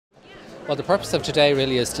Well, the purpose of today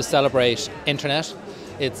really is to celebrate Internet.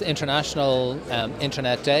 It's International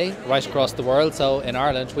Internet Day right across the world, so in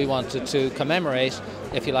Ireland we wanted to commemorate,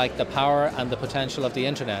 if you like, the power and the potential of the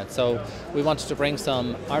Internet. So we wanted to bring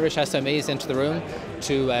some Irish SMEs into the room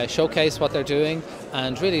to showcase what they're doing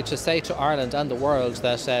and really to say to Ireland and the world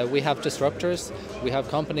that we have disruptors, we have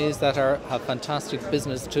companies that have fantastic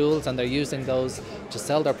business tools and they're using those to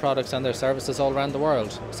sell their products and their services all around the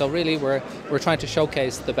world. So really we're trying to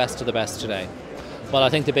showcase the best of the best today. Well, I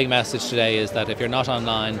think the big message today is that if you're not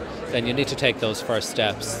online, then you need to take those first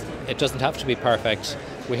steps. It doesn't have to be perfect.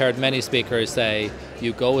 We heard many speakers say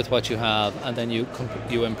you go with what you have and then you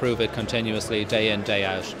improve it continuously day in, day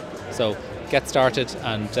out. So get started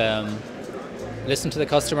and listen to the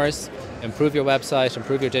customers, improve your website,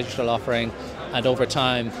 improve your digital offering, and over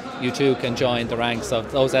time you too can join the ranks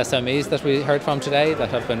of those SMEs that we heard from today that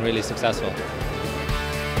have been really successful.